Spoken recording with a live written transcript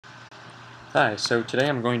Hi, so today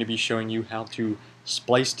I'm going to be showing you how to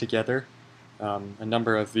splice together a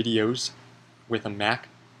number of videos with a Mac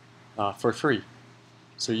for free.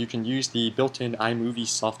 So you can use the built-in iMovie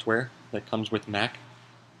software that comes with Mac,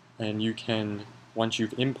 and you can, once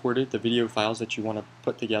you've imported the video files that you want to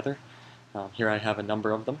put together, here I have a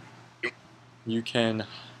number of them, you can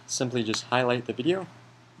simply just highlight the video,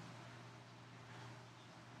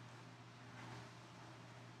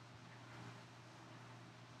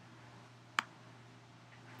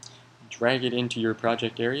 drag it into your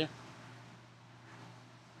project area,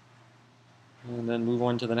 and then move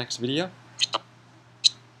on to the next video.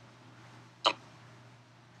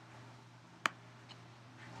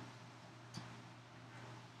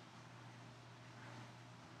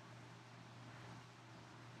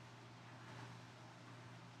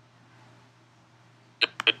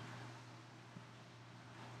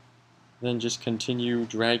 Then just continue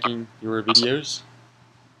dragging your videos.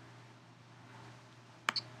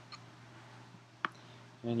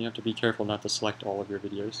 And you have to be careful not to select all of your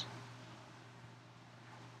videos.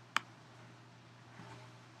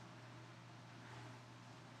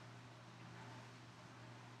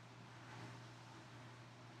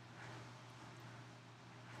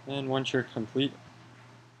 And once you're complete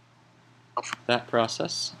that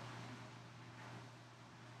process,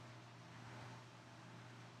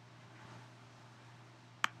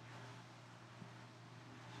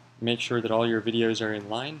 make sure that all your videos are in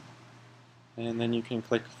line, and then you can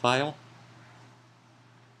click File,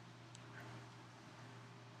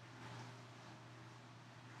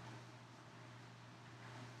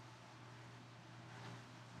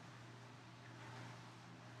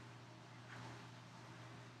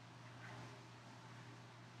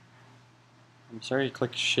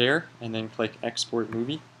 click Share, and then click Export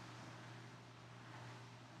Movie.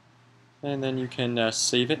 And then you can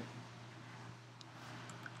save it.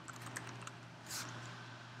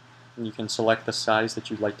 And you can select the size that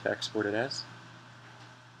you'd like to export it as.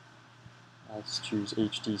 Let's choose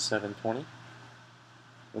HD 720.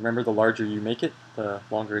 Remember, the larger you make it, the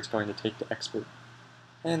longer it's going to take to export.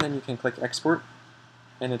 And then you can click Export,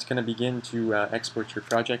 and it's going to begin to export your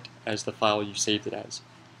project as the file you saved it as.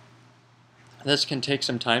 This can take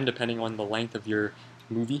some time depending on the length of your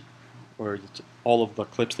movie or all of the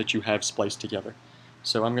clips that you have spliced together.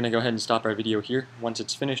 So I'm going to go ahead and stop our video here. Once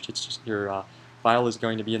it's finished, it's just your file is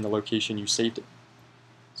going to be in the location you saved it.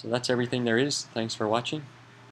 So that's everything there is. Thanks for watching.